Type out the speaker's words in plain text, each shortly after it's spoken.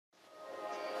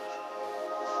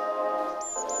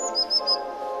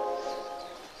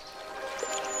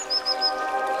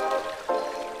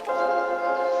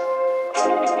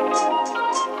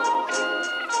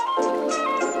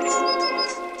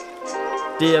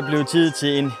Det er blevet tid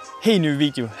til en helt ny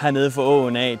video hernede for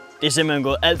åen af. Det er simpelthen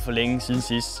gået alt for længe siden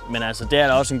sidst, men altså det er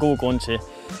der også en god grund til.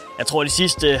 Jeg tror de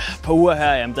sidste par uger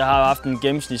her, jamen, der har jeg haft en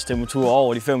gennemsnitstemperatur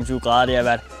over de 25 grader. Det har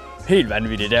været helt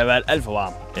vanvittigt, det har været alt for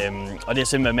varmt. Og det er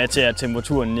simpelthen med til, at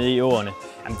temperaturen nede i åerne,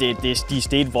 jamen, de er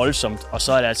steget voldsomt, og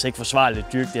så er det altså ikke forsvarligt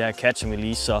at dyrke det her catch and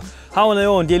release. Så haverne i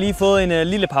åen, de har lige fået en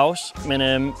lille pause,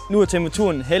 men nu er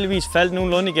temperaturen heldigvis faldet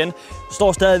nogenlunde igen. Du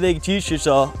står stadigvæk i t-shirts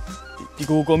og de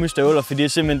gode gummistøvler, for det er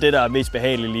simpelthen det, der er mest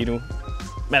behageligt lige nu.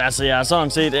 Men altså, jeg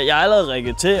er allerede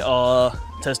rigget til at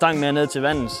tage stang med ned til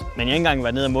vandet, men jeg har ikke engang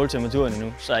været nede og måle temperaturen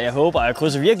endnu. Så jeg håber, jeg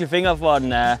krydser virkelig fingre for, at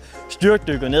den er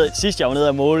styrtdykket ned. Sidst jeg var nede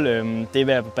og måle, det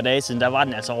var et par dage siden, der var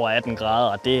den altså over 18 grader,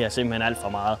 og det er simpelthen alt for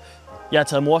meget. Jeg har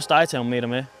taget mors stegetermometer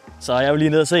med, så jeg vil lige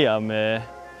ned og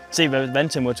se, hvad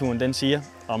vandtemperaturen den siger,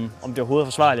 om det overhovedet er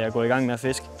forsvarligt at gå i gang med at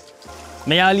fiske.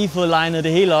 Men jeg har lige fået legnet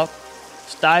det hele op,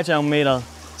 stegetermometeret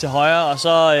til højre, og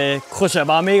så krydser jeg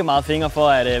bare mega meget fingre for,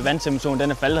 at vandtemperaturen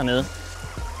den er faldet hernede.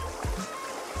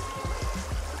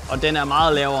 Og den er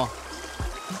meget lavere.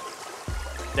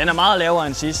 Den er meget lavere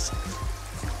end sidst.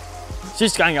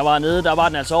 Sidste gang jeg var nede, der var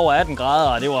den altså over 18 grader,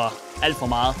 og det var alt for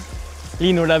meget.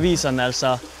 Lige nu der viser den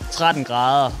altså 13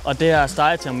 grader, og det her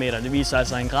stegetermometer, det viser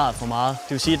altså en grad for meget.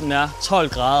 Det vil sige, at den er 12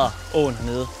 grader åen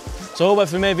hernede. Så håber jeg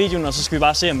følger med i videoen, og så skal vi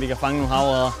bare se, om vi kan fange nogle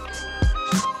havørreder.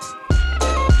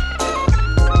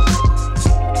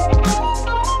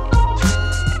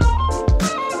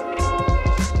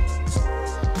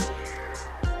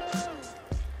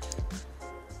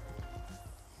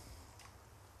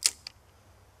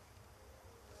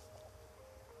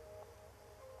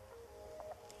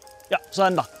 Ja, så er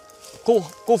den der.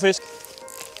 God fisk.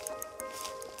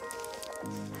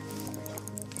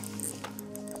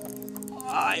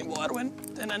 Ej, hvor er du henne?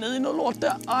 Den er nede i noget lort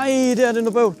der. Ej, det er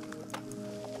noget bøvl.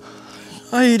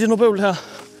 Ej, det er noget bøvl her.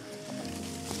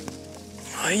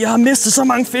 Ej, jeg har mistet så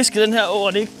mange fisk i den her år,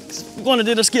 og det er ikke på grund af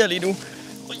det, der sker lige nu.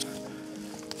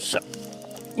 Så.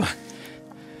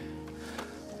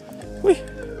 Ui.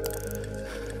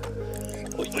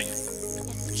 Ui.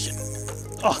 Shit.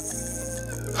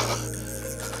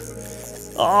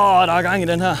 Der er gang i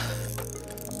den her.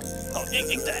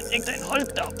 Ikke den.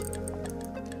 Hold da op.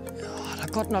 Der er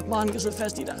godt nok meget, den kan sidde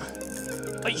fast i der.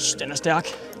 Øj, den er stærk.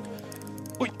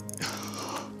 Ui.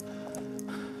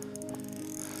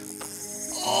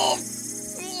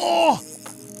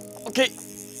 Okay.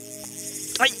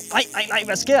 Nej,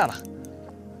 hvad sker der?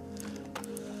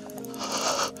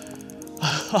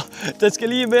 Den skal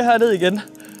lige med herned igen.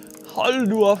 Hold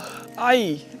nu op.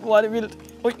 Ej, hvor er det vildt.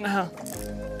 Ui, den er her.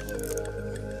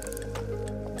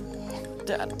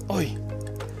 Der er den. Oj,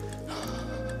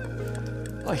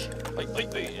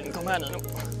 den kommer herned nu.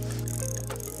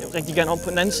 Jeg vil rigtig gerne op på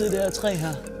den anden side af det her træ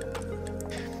her.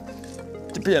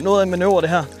 Det bliver noget af en manøvre, det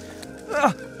her.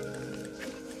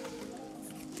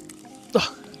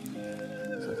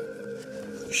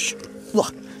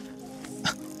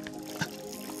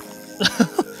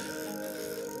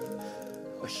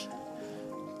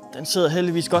 Den sidder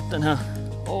heldigvis godt, den her.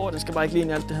 Den skal bare ikke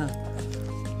ligne alt det her.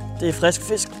 Det er frisk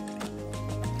fisk.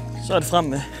 Så er det frem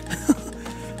med,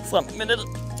 frem med nettet.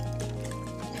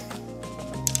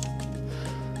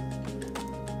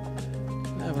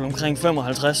 Jeg er vel omkring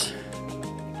 55.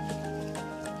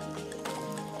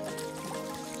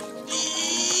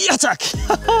 Ja tak!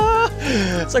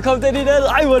 Så kom den i nettet.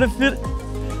 Ej, hvor er det fedt!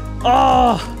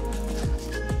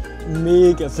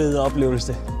 Mega fed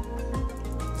oplevelse.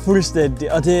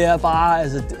 Fuldstændig. Og det er bare,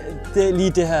 altså, det er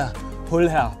lige det her hul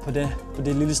her på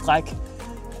det lille stræk.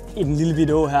 I den lille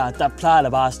video her, der plejer der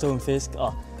bare at stå en fisk,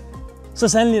 og så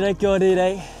sandelig der ikke gjorde det i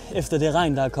dag, efter det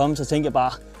regn der er kommet, så tænkte jeg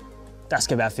bare, der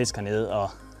skal være fisk hernede, og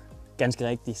ganske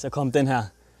rigtigt, så kom den her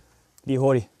lige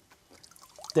hurtigt.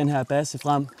 Den her basse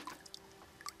frem.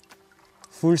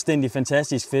 Fuldstændig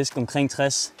fantastisk fisk, omkring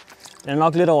 60. Den er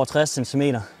nok lidt over 60 cm,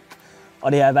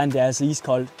 og det her vand, det er altså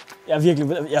iskoldt.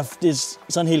 Det er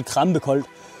sådan helt krampekoldt.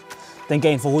 Den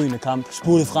gav en forrygende kamp,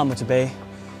 spurgte frem og tilbage.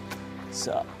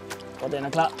 Så. Og den er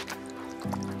klar.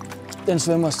 Den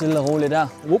svømmer stille og roligt der.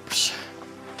 Ups.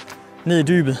 Ned i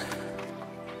dybet.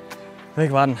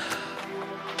 Væk var den.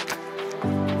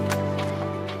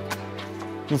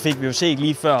 Nu fik vi jo set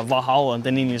lige før, hvor havren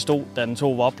den egentlig stod, da den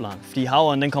tog wobbleren. Fordi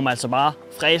havren den kommer altså bare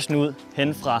fræsen ud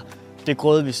hen fra det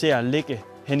grøde, vi ser ligge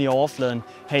hen i overfladen.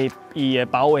 Her i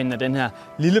bagenden af den her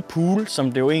lille pool,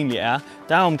 som det jo egentlig er.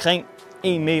 Der er omkring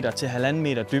 1 meter til 1,5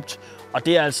 meter dybt. Og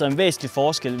det er altså en væsentlig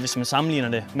forskel, hvis man sammenligner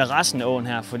det med resten af åen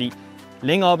her, fordi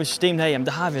længere oppe i systemet her, jamen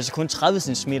der har vi altså kun 30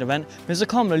 cm vand, men så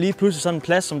kommer der lige pludselig sådan en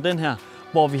plads som den her,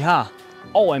 hvor vi har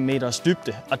over 1 meters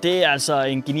dybde, og det er altså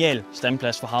en genial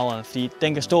standplads for havret, fordi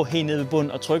den kan stå helt nede ved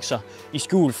bunden og trykke sig i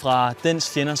skjul fra dens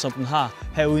fjender, som den har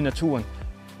herude i naturen.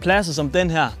 Pladser som den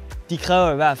her, de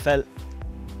kræver i hvert fald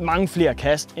mange flere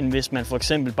kast, end hvis man for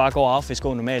eksempel bare går og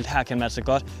affisker normalt. Her kan man altså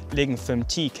godt lægge en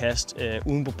 5-10 kast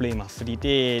uden problemer, fordi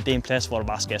det er en plads, hvor der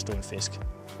bare skal stå en fisk.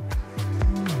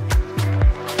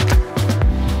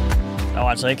 Der var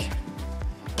altså ikke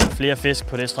flere fisk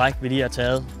på det stræk, vi lige har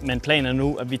taget, men planen er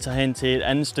nu, at vi tager hen til et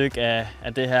andet stykke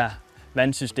af det her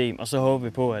vandsystem, og så håber vi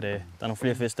på, at der er nogle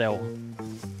flere fisk derovre.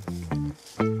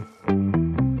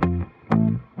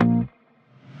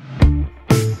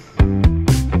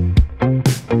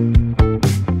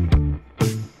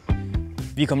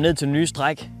 Vi er kommet ned til en ny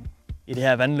stræk i det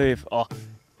her vandløb, og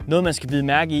noget man skal bide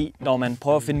mærke i, når man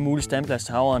prøver at finde en mulig standplads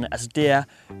til havørrederne, altså det er,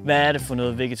 hvad er det for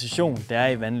noget vegetation, der er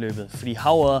i vandløbet. Fordi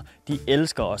havørreder, de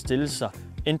elsker at stille sig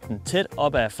enten tæt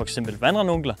op af for eksempel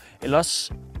vandrandunkler, eller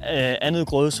også andet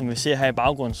grøde, som vi ser her i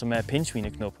baggrunden, som er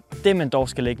pindsvineknop. Det man dog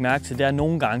skal lægge mærke til, det er, at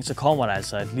nogle gange så kommer der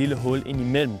altså et lille hul ind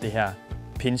imellem det her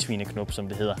pindsvineknop, som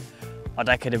det hedder. Og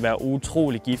der kan det være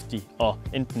utrolig giftigt at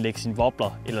enten lægge sine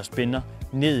wobbler eller spinner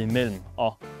ned imellem,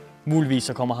 og muligvis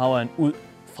så kommer havørreden ud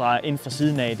inden fra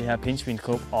siden af det her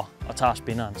pindsvineknop og tager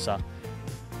spinneren. Så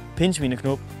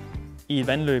pindsvineknop i et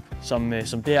vandløb, som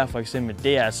det er for eksempel,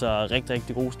 det er altså rigtig,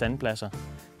 rigtig gode standpladser.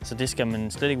 Så det skal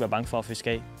man slet ikke være bange for at fiske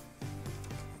af.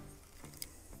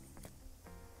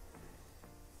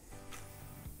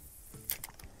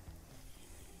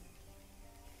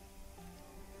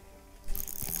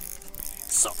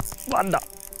 Så var den der.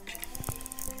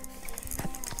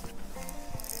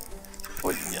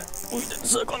 Ui, ja. Ui, den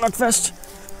sidder godt nok fast.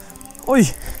 Ui,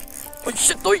 ui,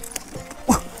 shit, ui.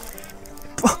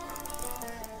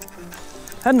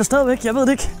 Er den der stadigvæk? Jeg ved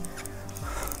det ikke.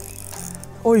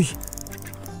 Ui.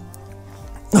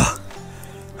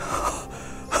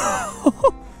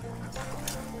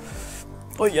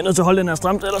 Ui, jeg er nødt til at holde den her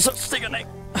stramt, ellers så stikker den af.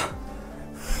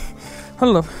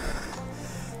 Hold op.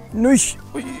 Nøj.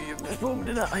 Ui, jeg på med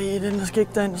det der. Ej, den der skal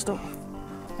ikke derinde at stå.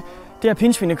 Det her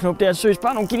pindsvineknop, det er seriøst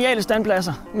bare nogle geniale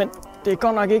standpladser, men det er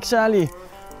godt nok ikke særlig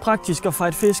praktisk at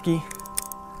fight fisk i.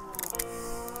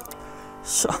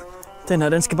 Så den her,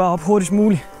 den skal bare op hurtigst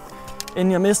muligt,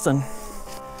 inden jeg mister den.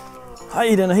 Ej,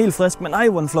 den er helt frisk, men ej,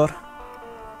 hvor den flot.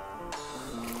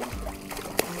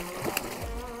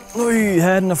 Nøj,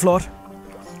 her den er flot.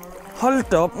 Hold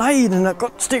da op. Nej, den er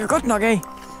stikker godt nok af.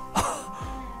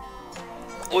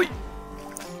 Ui.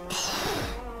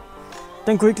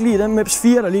 Den kunne ikke lide den Meps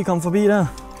 4, der lige kom forbi der.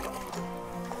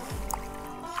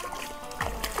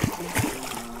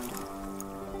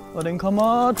 Og den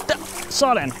kommer der.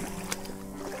 Sådan.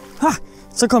 Ha,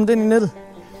 så kom den i nettet.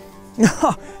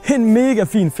 En mega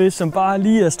fin fisk, som bare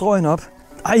lige er strøgen op.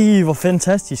 Ej, hvor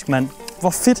fantastisk, mand. Hvor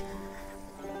fedt.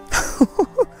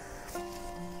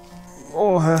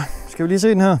 Skal vi lige se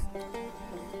den her?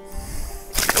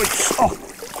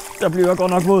 Der bliver jeg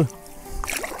godt nok våd.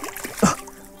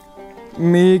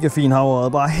 Mega fin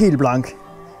havørred, bare helt blank.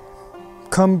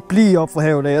 Kom lige op fra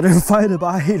havet af, og den fejlede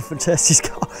bare helt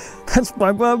fantastisk. Han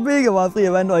sprang bare mega meget fri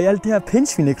af vandet, og i alt det her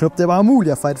pindsvineknop, det er bare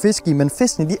umuligt at fight fisk i, men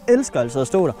fiskene, de elsker altså at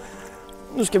stå der.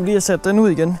 Nu skal vi lige have sat den ud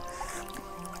igen.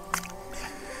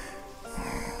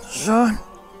 Så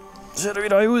sætter vi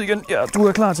dig ud igen. Ja, du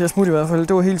er klar til at smutte i hvert fald,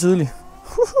 det var helt tydeligt.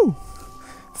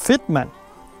 Fedt, mand.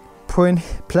 På en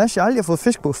plads, jeg aldrig har fået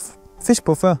fisk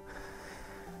på før.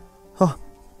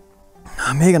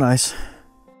 Mega nice.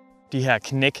 De her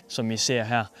knæk, som I ser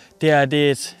her, det er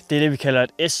det, vi kalder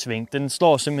et S-sving. Den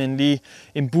slår simpelthen lige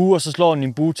en bue, og så slår den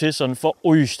en bue til, så den får...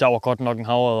 der var godt nok en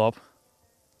havørred op.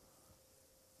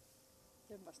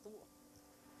 Den var stor.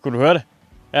 Kunne du høre det?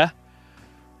 Ja.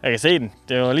 Jeg kan se den.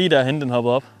 Det var lige derhen, den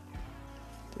hoppede op.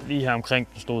 Det er lige her omkring,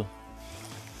 den stod.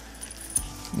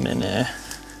 Men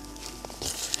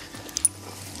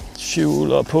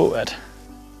tvivler på, at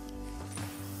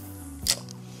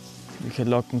vi kan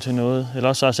lokke den til noget.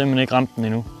 Ellers så har jeg simpelthen ikke ramt den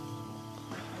endnu.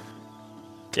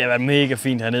 Det har været mega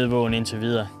fint hernede ved åen indtil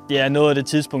videre. Det er noget af det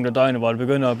tidspunkt af døgnet, hvor det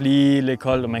begynder at blive lidt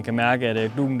koldt, og man kan mærke,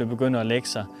 at glugen begynder at lægge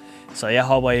sig. Så jeg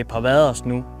hopper i et par vaders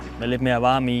nu, med lidt mere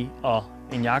varme i, og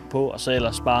en jakke på, og så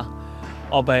ellers bare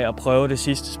opad og prøve det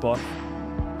sidste spot.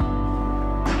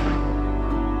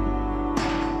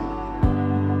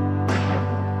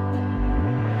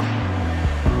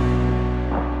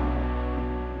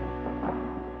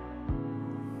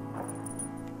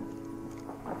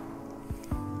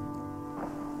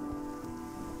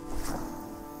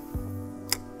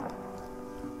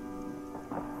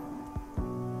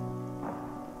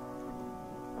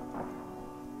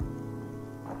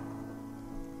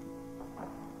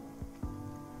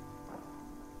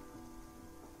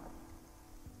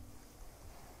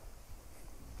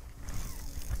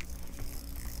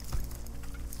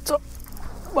 Så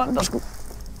var den der sgu.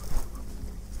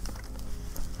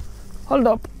 Hold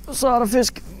op, så er der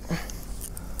fisk.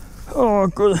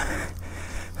 Gud.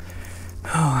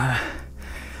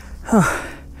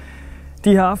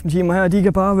 De her aftentimer her, de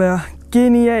kan bare være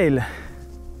geniale.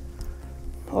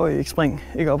 Ikke spring,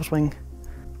 ikke op og springe.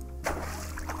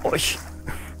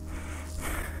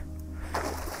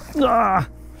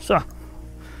 Så.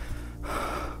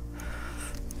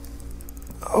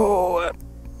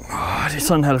 Det er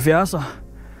sådan en 70'er.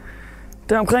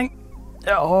 Deromkring.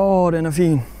 Ja, den er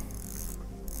fin.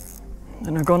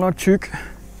 Den er godt nok tyk.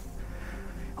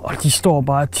 Og de står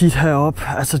bare tit heroppe.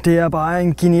 Altså, det er bare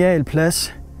en genial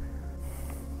plads.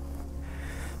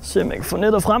 Se om jeg kan få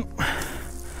nettet frem.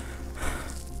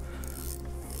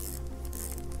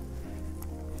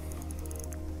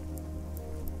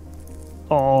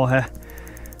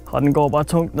 Og den går bare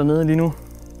tungt dernede lige nu.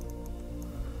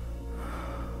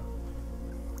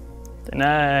 Det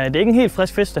er ikke en helt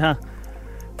frisk fisk, det her.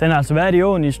 Den har altså været i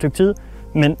åen i et stykke tid,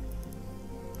 men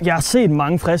jeg har set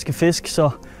mange friske fisk,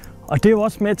 og det er jo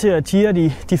også med til at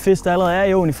tire de fisk, der allerede er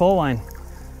i åen i forvejen.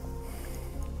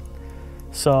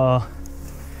 Så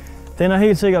den har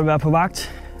helt sikkert været på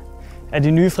vagt af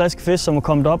de nye friske fisk, som er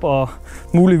kommet op og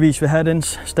muligvis vil have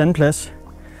dens standplads.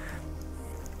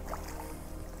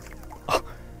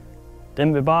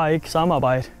 Den vil bare ikke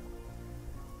samarbejde.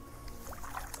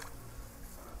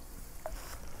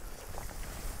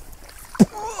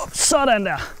 Sådan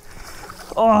der.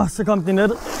 Så kom den i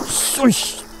nettet.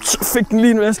 Så fik den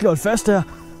lige en væskelåt fast her.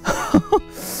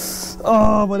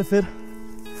 Hvor er det fedt.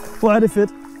 Hvor er det fedt.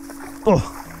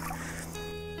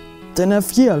 Den er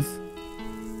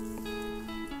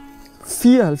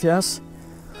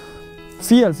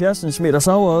 74 cm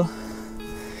savøjet.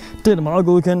 Det er da meget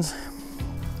godkendt.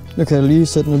 Nu kan jeg lige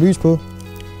sætte noget lys på.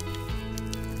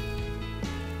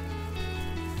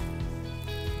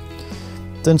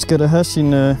 Den skal da have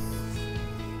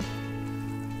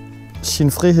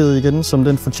sin frihed igen, som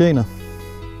den fortjener.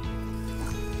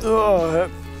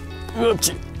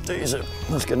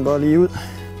 Nu skal den bare lige ud.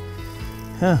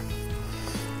 Her.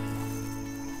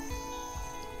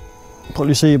 Prøv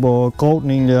lige at se, hvor grov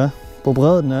den egentlig er. Hvor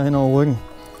bred den er hen over ryggen.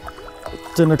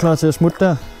 Den er klar til at smutte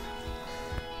der.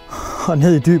 Og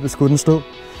ned i dybet skulle den stå.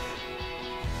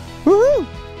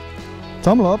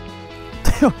 Tommel op.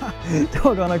 Det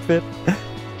var godt nok fedt.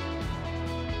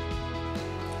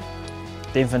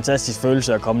 Det er en fantastisk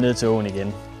følelse at komme ned til åen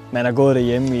igen. Man har gået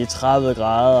derhjemme i 30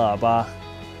 grader og bare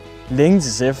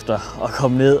længes efter at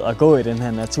komme ned og gå i den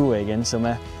her natur igen, som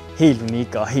er helt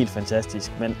unik og helt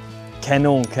fantastisk. Men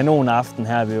kanon aften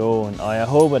her ved åen, og jeg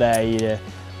håber, at I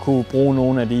kunne bruge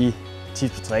nogle af de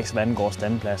tips og tricks, hvad angår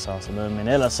standpladser og sådan noget. Men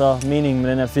ellers så meningen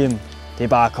med den her film, det er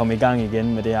bare at komme i gang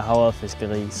igen med det her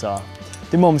havørredfiskeri. Så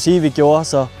det må man sige, vi gjorde,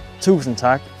 så tusind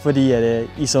tak, fordi at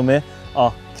I så med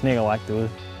og knækker ræk derude.